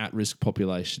significant at-risk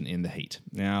population in the heat.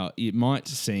 Now, it might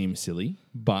seem silly,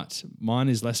 but mine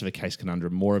is less of a case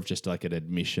conundrum, more of just like an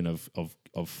admission of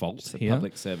fault It's a here.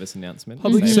 public service announcement.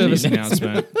 Public Safety service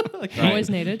announcement. announcement. Always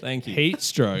needed. Thank you. Heat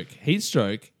stroke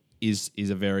is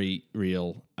a very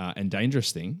real and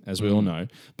dangerous thing, as we all know.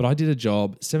 But I did a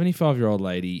job, 75-year-old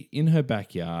lady in her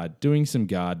backyard doing some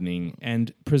gardening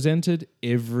and presented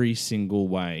every single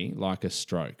way like a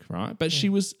stroke, right? But she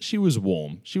was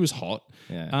warm, she was hot.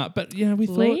 Yeah. But we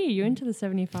thought. Lee, you into the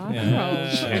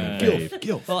 75-year-old?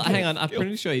 Gilf. Well, hang on. I'm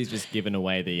pretty sure he's just given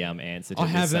away the answer to I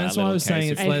have. this. That's why I little was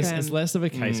saying case of- it's less of a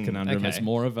case conundrum. okay. It's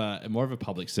more of a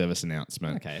public service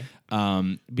announcement. Okay.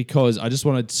 Because I just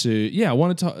wanted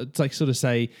to like sort of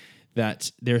say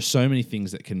that there are so many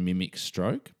things that can mimic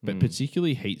stroke, but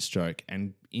particularly heat stroke.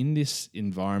 And in this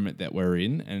environment that we're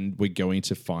in, and we're going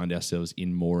to find ourselves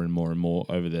in more and more and more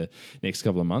over the next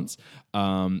couple of months,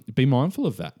 be mindful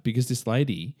of that, because this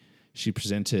lady, she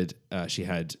presented, she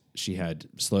had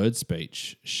slurred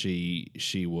speech. She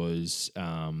was.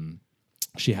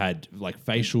 She had like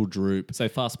facial droop. So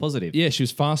fast positive. Yeah, she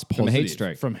was fast From positive heat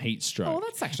stroke. From heat stroke. Oh,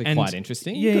 that's actually And- quite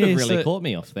interesting. Yeah, You could have yeah, really so- caught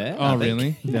me off there. Oh,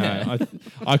 really? No,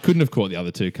 I couldn't have caught the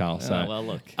other two, Carl. So, Oh, well,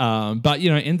 look. but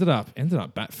ended up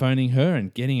bat phoning her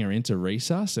and getting her into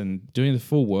resus and doing the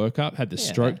full workup. Had the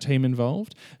stroke team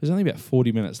involved. It was only about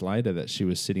 40 minutes later that she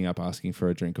was sitting up asking for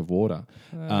a drink of water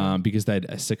because they'd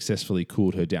successfully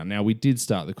cooled her down. Now, we did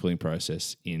start the cooling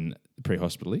process in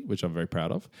pre-hospitally, which I'm very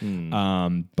proud of.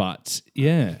 But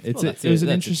yeah, it was an that's a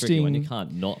tricky interesting one. You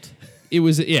can't not. It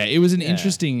was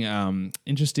an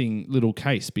interesting little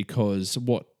case, because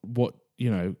what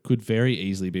could very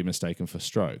easily be mistaken for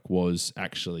stroke was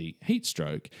actually heat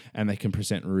stroke, and they can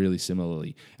present really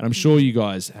similarly. And I'm sure you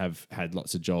guys have had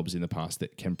lots of jobs in the past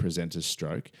that can present as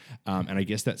stroke. And I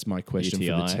guess that's my question for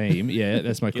the UTI. team. Yeah,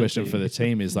 that's my question for the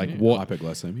team is like what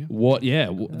Hypoglycemia.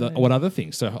 what other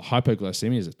things? So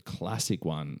hypoglycemia is a classic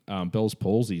one. Bell's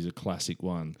palsy is a classic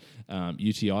one.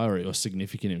 UTI or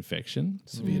significant infection,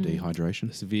 Severe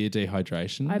dehydration. severe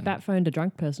dehydration. I bat phoned a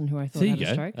drunk person who I thought There you had a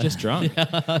go, stroke. just drunk.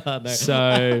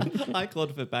 So I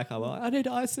called for back. I'm like, I need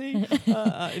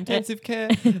IC, intensive care.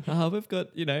 We've got,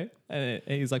 and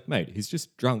he's like, mate, he's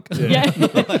just drunk. Yeah.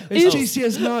 it's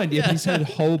GCS 9. Yeah, he's had a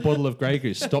whole bottle of Grey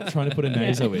Goose. Stop trying to put a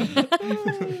naso in.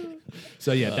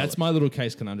 So yeah, that's my little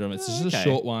case conundrum. It's just a Okay.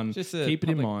 short one. Just a Keep it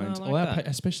in public- mind. I like All our that.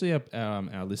 especially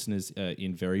our listeners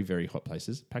in very, very hot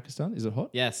places. Pakistan, is it hot?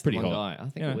 Yes, pretty the one hot. guy. I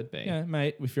think Yeah. it would be. Yeah,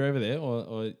 mate. If you're over there,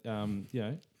 or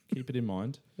keep it in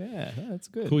mind. Yeah, that's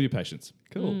good. Cool your patience.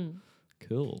 Cool.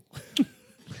 Cool.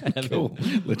 Cool.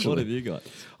 What have you got?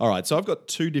 All right, so I've got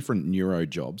two different neuro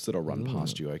jobs that I'll run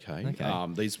past you, okay?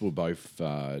 Okay. These were both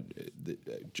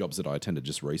jobs that I attended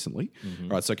just recently. All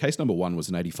right, so case number one was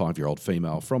an 85-year-old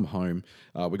female from home.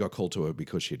 We got called to her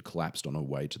because she had collapsed on her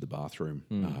way to the bathroom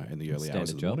in the early hours Standard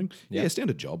of the job. morning. Yeah,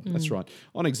 standard job. That's right.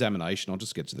 On examination, I'll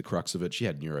just get to the crux of it. She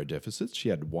had neurodeficits. She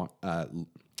had one...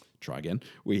 Try again.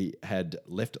 We had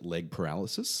left leg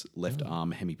paralysis, left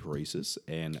arm hemiparesis,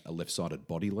 and a left-sided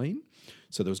body lean.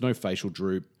 So there was no facial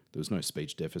droop. There was no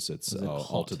speech deficits,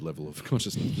 altered level of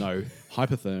consciousness. No,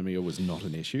 hypothermia was not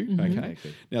an issue. Okay.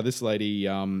 Now, this lady,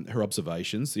 her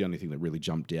observations, the only thing that really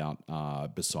jumped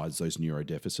out besides those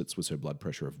neurodeficits was her blood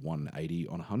pressure of 180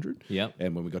 on 100. Yep.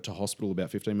 And when we got to hospital about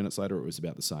 15 minutes later, it was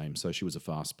about the same. So she was a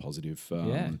fast positive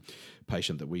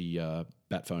patient that we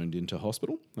bat phoned into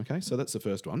hospital. Okay, so that's the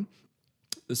first one.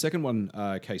 The second one,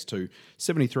 case two,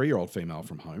 73-year-old female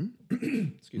from home,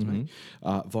 excuse me,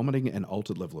 vomiting and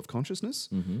altered level of consciousness.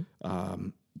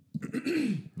 Must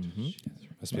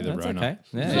be the That's Rona. okay.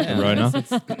 Yeah, The Rona. It's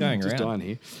going Just around. dying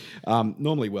here.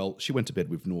 Normally, well, she went to bed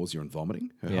with nausea and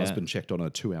vomiting. Her husband checked on her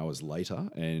 2 hours later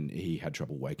and he had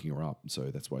trouble waking her up.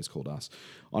 So that's why he's called us.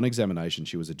 On examination,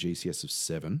 she was a GCS of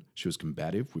 7. She was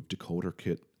combative with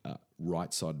decorticate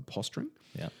right-sided posturing.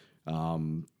 Yeah.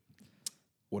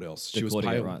 What else? She was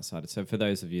Decorticate pale. right-sided. So for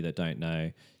those of you that don't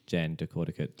know, Jen,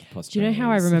 decorticate posture. Do you know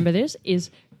how I remember this? Is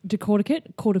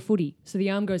decorticate, caught a footy. So the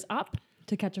arm goes up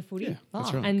to catch a footy. Yeah,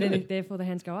 that's right. And then therefore the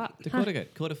hands go up.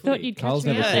 Decorticate, caught a Thought footy. you'd catch Carl's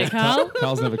me never out there, Carl.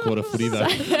 Carl's never caught a footy though.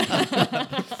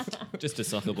 Just a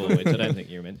soccer ball, which I don't think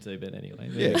you're meant to, but anyway.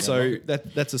 Yeah, so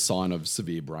that's a sign of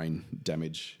severe brain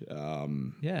damage.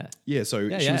 Yeah. Yeah, so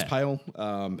she was yeah. pale,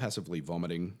 passively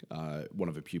vomiting. One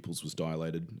of her pupils was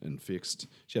dilated and fixed.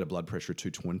 She had a blood pressure of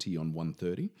 220 on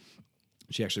 130.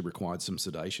 She actually required some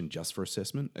sedation just for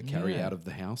assessment, a carry out of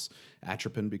the house,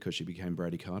 atropine because she became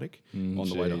bradycardic on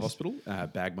the way to hospital,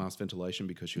 bag mask ventilation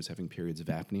because she was having periods of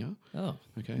apnea. Oh.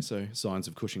 Okay, so signs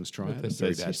of Cushing's triad. Dare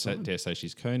Very bad say, sign. dare say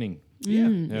she's coning.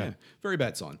 Yeah, very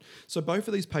bad sign. So both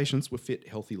of these patients were fit,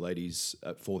 healthy ladies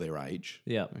for their age.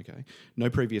 Yeah. Okay. No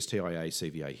previous TIA,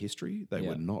 CVA history. They Yeah.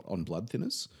 were not on blood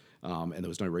thinners, and there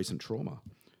was no recent trauma.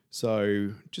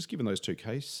 So, just given those two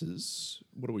cases,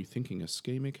 what are we thinking?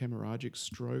 Ischemic, hemorrhagic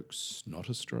strokes, not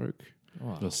a stroke,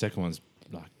 The second one's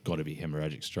like got to be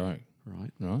hemorrhagic stroke,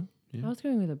 right? right? I was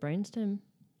going with a brainstem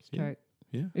stroke.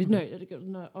 Yeah.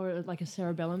 No, or like a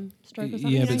cerebellum stroke or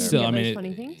something. Yeah, you know, but you still, get I mean, those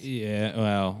funny things. yeah.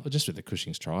 Well, just with the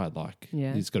Cushing's triad, like,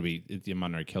 Yeah. it's got to be the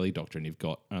Munro Kelly doctrine. You've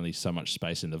got only so much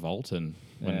space in the vault, and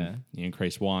when Yeah. you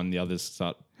increase one, the others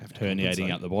start to herniating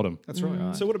compensate. out the bottom. That's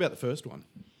right. So, what about the first one?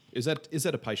 Is that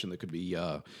a patient that could be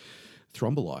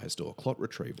thrombolyzed or clot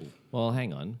retrieval? Well,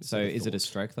 hang on. So that a is it a thought?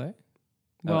 stroke though?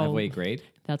 Well- Have we agreed?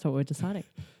 That's what we're deciding.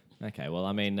 Okay. Well,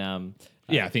 I mean,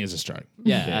 Yeah, I think it's a stroke.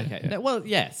 yeah. Okay. No, well,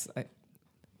 yes.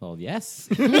 Well, yes.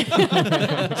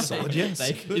 Solid yes.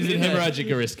 They could, Is it hemorrhagic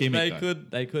or ischemic? They though?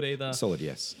 could. They could either. Solid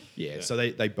yes. Yeah. So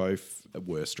they both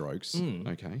were strokes.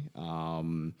 Okay. But who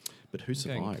I'm going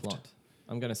survived? clot.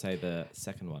 I'm going to say the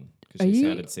second one Are because she you-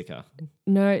 sounded sicker.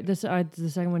 No, the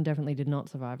second one definitely did not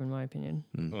survive, in my opinion.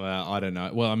 Well, I don't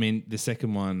know. Well, I mean, the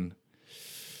second one,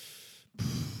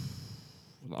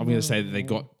 I'm going to say that they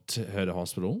got her to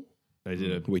hospital. They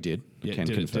did a We did. Can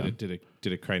confirm. did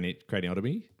a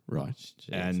craniotomy Right.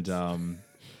 and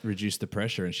reduced the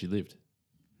pressure, and she lived.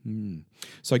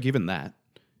 So, given that,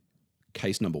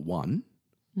 case number one,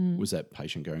 was that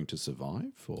patient going to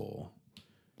survive or?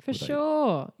 For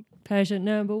sure. Patient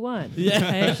number one. Yeah.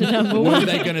 Patient number Were one.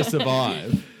 they going to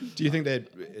survive? Do you think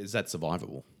is that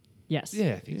survivable? Yes.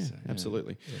 Yeah, I think so.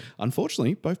 Absolutely.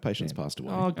 Unfortunately, both patients passed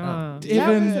away. Oh, Even that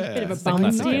was a bit of a bum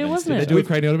classic steer, Evans. wasn't they it? do a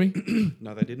craniotomy?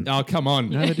 No, they didn't. Oh, come on.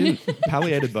 No, they didn't.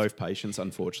 Palliated both patients,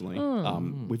 unfortunately.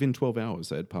 Within 12 hours,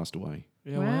 they had passed away.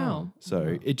 Wow.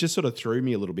 So it just sort of threw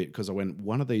me a little bit because I went,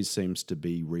 one of these seems to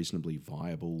be reasonably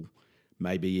viable,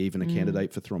 maybe even a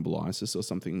candidate for thrombolysis or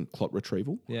something, clot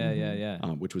retrieval, Yeah, yeah.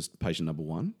 which was patient number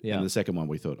one. Yeah. And the second one,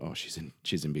 we thought, oh, she's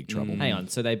in big trouble. Hang on.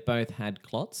 So they both had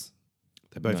clots?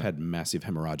 They both had massive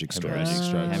hemorrhagic strokes. Hemorrhagic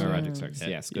strokes. Hemorrhagic strokes.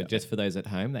 Yes, good. Yeah. Just for those at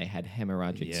home, they had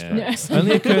hemorrhagic Yeah. strokes.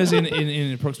 Only occurs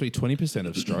in approximately 20%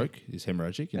 of stroke is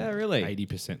hemorrhagic. And Oh, really?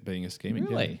 80% being ischemic.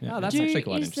 Really? Yeah. Oh, that's actually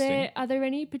quite interesting. Are there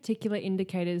any particular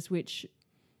indicators which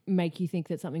make you think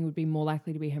that something would be more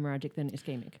likely to be hemorrhagic than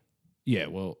ischemic? Yeah,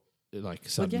 well, like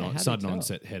sudden, yeah, how do you sudden tell?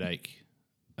 onset headache.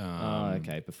 Oh,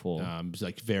 okay. Before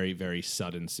Like very, very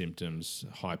sudden symptoms,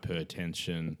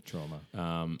 hypertension. trauma.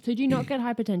 So do you not get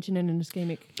hypertension in an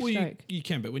ischemic Well, stroke? you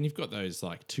can, but when you've got those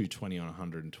like 220 on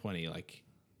 120, like,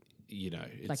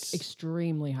 it's Like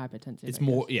extremely hypertensive. it's I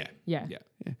more, guess. yeah.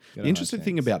 Yeah. The interesting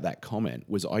thing about that comment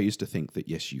was I used to think that,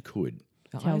 yes, you could.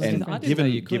 Tell us And about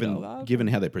it. given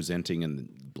how they're presenting and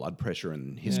blood pressure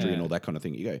and history and Yeah. all that kind of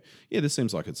thing, you go, yeah, this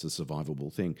seems like it's a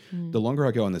survivable thing. Hmm. The longer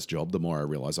I go on this job, the more I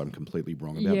realize I'm completely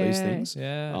wrong about these Yeah. things.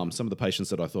 Yeah. Some of the patients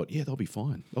that I thought, yeah, they'll be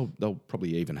fine. They'll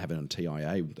probably even have it on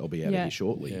TIA. They'll be out of Yeah. here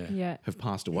shortly. Yeah. Have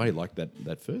passed away like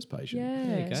that first patient.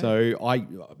 Yeah. go. So I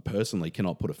personally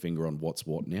cannot put a finger on what's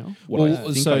what now. What I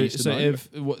Well, think I used to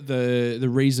know. what the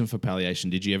reason for palliation,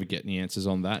 did you ever get any answers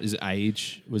on that? Is it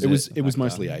age? it was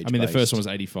mostly age. I mean, the first one was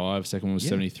 85, second one was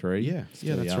 73. Yeah,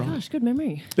 that's right. Gosh, good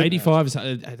memory. 85 is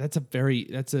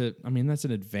that's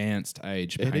an advanced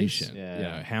age It is. patient. Yeah. You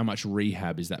know, how much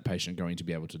rehab is that patient going to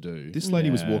be able to do? This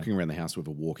lady was Yeah. walking around the house with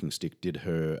a walking stick, did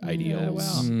her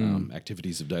ADLs,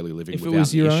 activities of daily living. If it without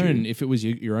was your issue. own, if it was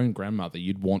your own grandmother,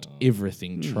 you'd want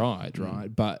everything tried,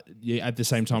 right? But at the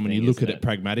same time, when you thing, look isn't at it it?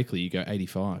 pragmatically, you go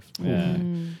 85. Yeah.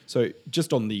 So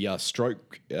just on the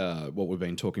stroke, what we've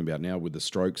been talking about now with the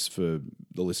strokes for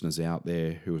the listeners out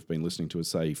there who have been listening to us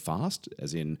say fast,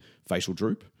 as in facial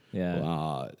droop, Yeah.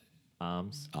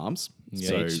 Arms. arms, Yeah.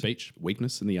 so Speech.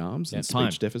 weakness in the arms, Yeah, and time.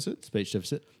 speech deficit. Speech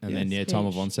deficit, and then Speech. time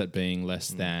of onset being less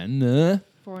than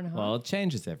 4.5. Well, it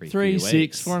changes every 3, few 6,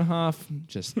 weeks. 4.5.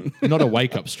 Just not a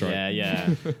wake up stroke. Yeah,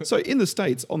 yeah. So in the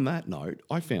States, on that note,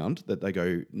 I found that they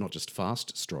go not just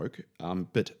fast stroke,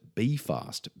 but B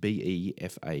fast,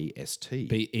 BEFAST.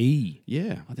 BE.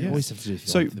 Yeah, they always have to do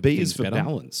So like the B is things for better.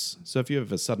 balance. So if you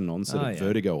have a sudden onset Oh, of yeah.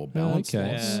 vertigo or balance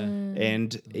okay. loss, Yeah.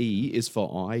 and E is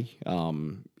for eye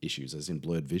issues, as in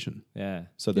blurred vision. Yeah.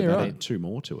 So they've Yeah, added right. two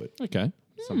more to it. Okay.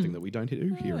 Something that we don't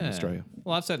do here in Yeah. Australia.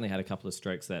 Well, I've certainly had a couple of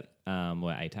strokes that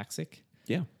were ataxic.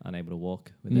 Yeah. unable to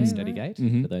walk with a steady gait.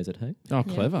 For those at home, Oh,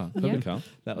 clever. Yeah. Clever, Carl.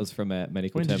 that was from a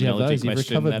medical When did you have terminology those? You've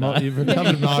question. recovered, that I- you've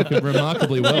recovered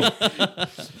remarkably well.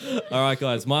 All right,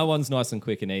 guys, my one's nice and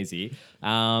quick and easy.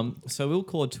 So we'll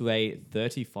call to a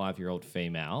 35-year-old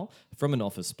female from an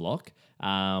office block,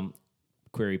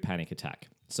 query panic attack.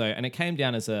 So, and it came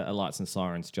down as a lights and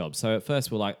sirens job. So at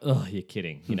first we're like, oh, you're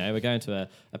kidding. You know, we're going to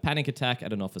a panic attack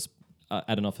at an office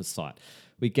site.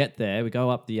 We get there, we go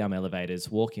up the elevators,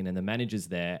 walk in, and the manager's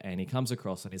there, and he comes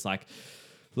across and he's like,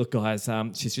 look, guys,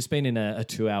 she's just been in a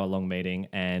 2-hour long meeting,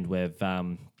 and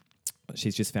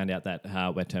she's just found out that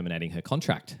we're terminating her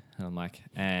contract. And I'm like,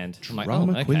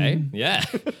 Drama oh, okay, queen. yeah.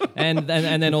 and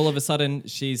then all of a sudden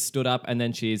she's stood up and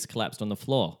then she's collapsed on the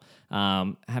floor,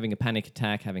 having a panic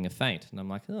attack, having a faint. And I'm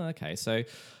like, oh, okay. So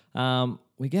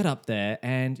we get up there,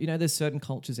 and you know, there's certain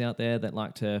cultures out there that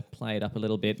like to play it up a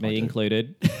little bit, me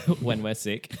included, when we're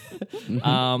sick.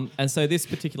 And so this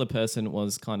particular person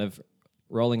was kind of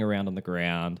rolling around on the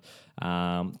ground,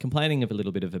 complaining of a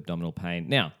little bit of abdominal pain.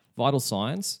 Now, vital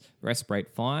signs: rest rate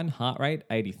fine, heart rate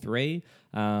 83,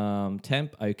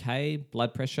 temp okay,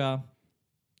 blood pressure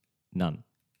none.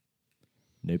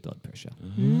 No blood pressure.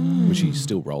 Was she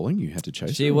still rolling? You had to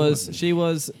chase She her?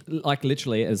 was like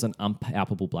literally as an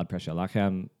unpalpable blood pressure. Like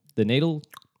the needle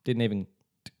didn't even.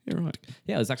 Yeah, right.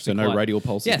 Yeah, it was So actually no quite- radial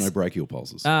pulses, Yes. no brachial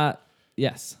pulses.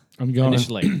 Yes. I'm going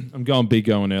Initially. I'm going big,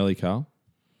 going early, Carl.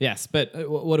 Yes, but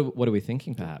what are we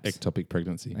thinking? Perhaps. Ectopic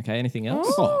pregnancy. Okay. Anything else?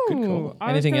 Oh, good call.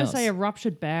 I was Anything going else? to say a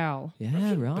ruptured bowel.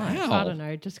 Yeah. Right. I don't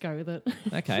know. Just go with it.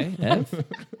 Okay. Ev?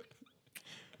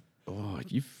 Oh,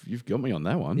 you've got me on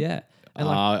that one. Yeah. And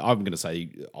like, I'm going to say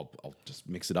I'll just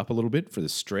mix it up a little bit for the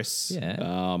stress. Yeah.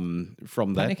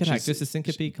 From that, Panic attack, she's- just a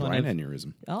syncope she's kind brain of-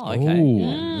 aneurysm. oh, okay. Ooh,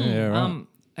 yeah, right.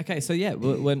 Okay, so yeah,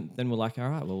 then we're like, all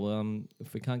right, well,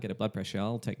 if we can't get a blood pressure,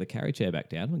 I'll take the carry chair back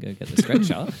down. We'll go get the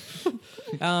stretcher.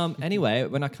 Anyway,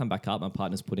 when I come back up, my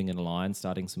partner's putting in a line,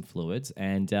 starting some fluids,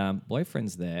 and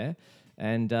boyfriend's there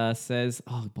and says,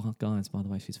 oh, guys, by the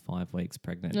way, she's 5 weeks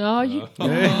pregnant. Oh, you.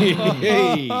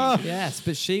 Yes,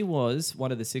 but she was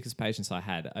one of the sickest patients I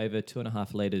had. Over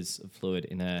 2.5 liters of fluid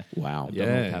in her Wow.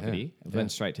 abdominal Yeah, cavity. yeah.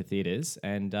 Went straight to theaters,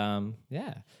 and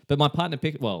yeah. But my partner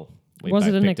picked. Well, we Was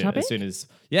both it an picked ectopic? as soon as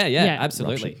yeah, Yeah.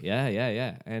 absolutely,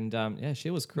 yeah, and yeah, she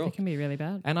was It crook. can be really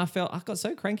bad. And I got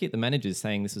so cranky at the managers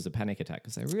saying this was a panic attack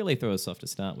because they really threw us off to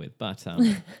start with. But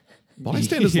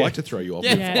Bystanders like to throw you off.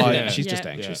 Yeah. with, Yeah. She's Yeah. just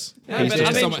anxious. Yeah, He's but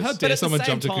just I mean, anxious. how but dare at the someone same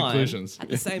jump to time- conclusions? At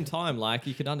the same time, like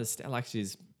you could understand, like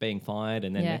she's being fired,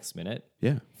 and then Yeah. next minute,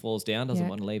 Yeah. falls down, doesn't Yeah.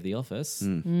 want to leave the office.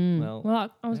 Mm. Well,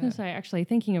 Well, I was going to say, actually,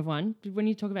 thinking of one, when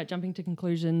you talk about jumping to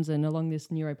conclusions and along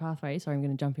this neuro pathway, sorry, I'm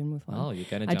going to jump in with one. oh, you're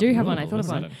going to. I do have one. I thought of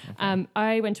all one. of a sudden.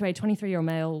 I went to a 23-year-old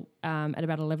male at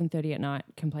about 11:30 at night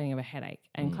complaining of a headache.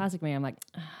 Mm. And classic me, I'm like,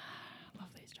 I love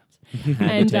these jobs.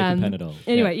 And take a Panadol.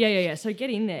 Anyway, yeah. So get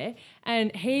in there,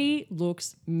 and he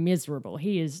looks miserable.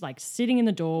 He is like sitting in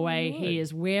the doorway. He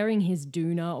is wearing his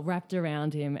doona wrapped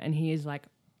around him, and he is like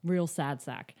real sad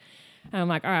sack. And I'm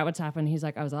like, all right, what's happened? He's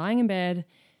like, I was lying in bed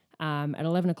at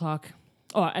 11 o'clock.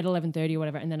 Or at 11:30 or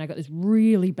whatever, and then I got this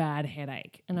really bad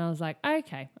headache. And I was like,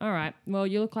 okay, all right, well,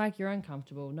 you look like you're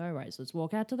uncomfortable. No worries. Let's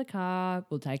walk out to the car.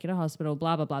 We'll take you to hospital,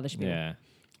 blah, blah, blah, the spiel. Yeah.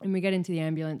 And we get into the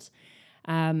ambulance.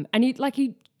 And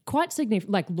he quite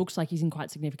significant, like looks like he's in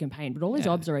quite significant pain, but all his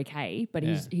Yeah. obs are okay. But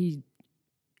Yeah. he's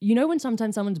you know when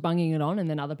sometimes someone's bunging it on and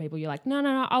then other people you're like,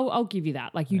 no, I'll give you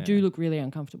that. Like you do look really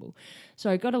uncomfortable. So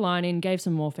I got a line in, gave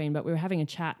some morphine, but we were having a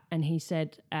chat and he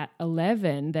said at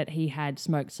 11 that he had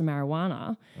smoked some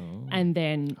marijuana. And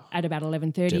then at about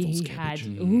 11:30 Devil's he cabbage.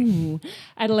 had,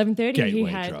 at 11:30 he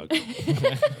Gateway had drug.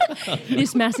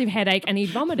 this massive headache and he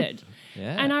vomited.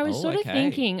 Yeah. And I was Oh, sort of okay.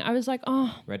 thinking, I was like,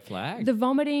 oh, Red flag. the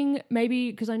vomiting,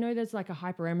 maybe, because I know there's like a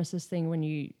hyperemesis thing when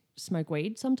you smoke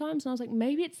weed sometimes. And I was like,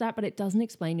 maybe it's that, but it doesn't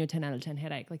explain your 10 out of 10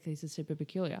 headache. Like, this is super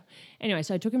peculiar. Anyway,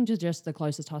 so I took him to just the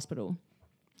closest hospital.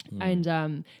 And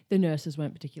the nurses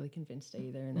weren't particularly convinced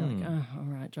either. And they're like, oh, all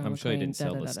right, drama I'm sure you queen, didn't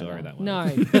sell the da, da, da, story da. that way.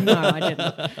 No, I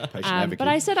didn't. Patient advocate. But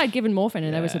I said I'd given morphine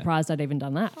and they were Yeah. surprised I'd even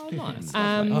done that. Oh, nice.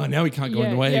 Oh, now we can't go in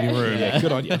the yeah, waiting yeah. room. Yeah,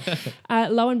 good on you.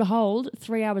 Lo and behold,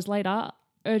 3 hours later,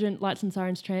 urgent lights and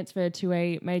sirens transferred to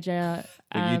a major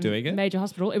Were you doing it? major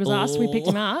hospital. It was us. We picked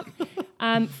him up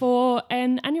for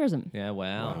an aneurysm Yeah.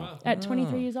 Wow. at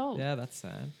 23 years old. Yeah, that's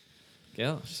sad.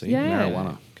 Gosh. See, Yeah.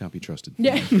 marijuana can't be trusted.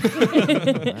 Yeah.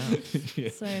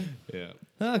 So Yeah.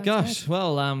 Oh gosh.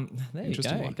 Well, there you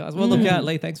Interesting go, one. guys. Well, look,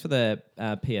 Lee, thanks for the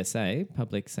PSA,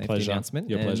 public safety Pleasure. announcement.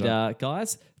 Your and, pleasure.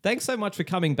 guys, thanks so much for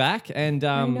coming back and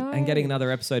getting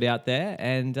another episode out there.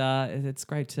 And it's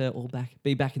great to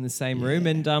be back in the same room.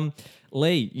 And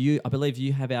Lee, I believe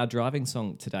you have our driving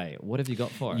song today. What have you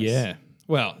got for us? Yeah.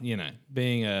 Well,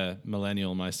 being a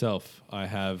millennial myself, I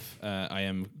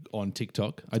am on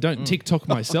TikTok. I don't TikTok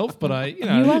myself, but I,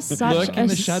 You are such lurk in a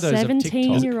the shadows of TikTok.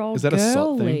 17-year-old Is that a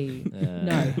SOT girly.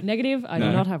 No, negative. I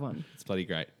do not have one. It's bloody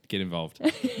great. Get involved.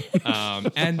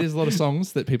 And there's a lot of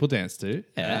songs that people dance to.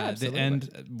 absolutely.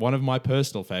 And one of my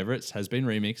personal favorites has been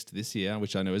remixed this year,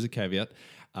 which I know is a caveat.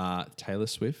 Taylor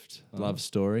Swift, Love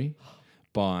Story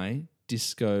by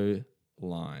Disco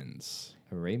Lines.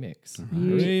 A remix.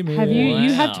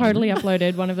 You have Wow. totally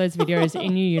uploaded one of those videos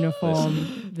in your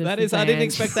uniform. That is, I didn't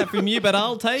expect that from you, but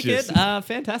I'll take it.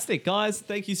 Fantastic. Guys,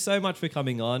 thank you so much for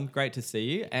coming on. Great to see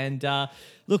you. And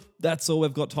look, that's all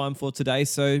we've got time for today.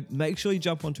 So make sure you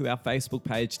jump onto our Facebook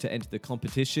page to enter the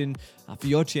competition for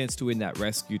your chance to win that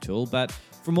rescue tool. But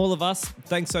from all of us,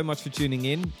 thanks so much for tuning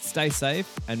in. Stay safe,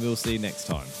 and we'll see you next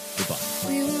time. Goodbye.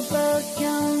 We were both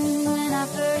young when I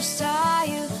first saw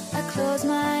you.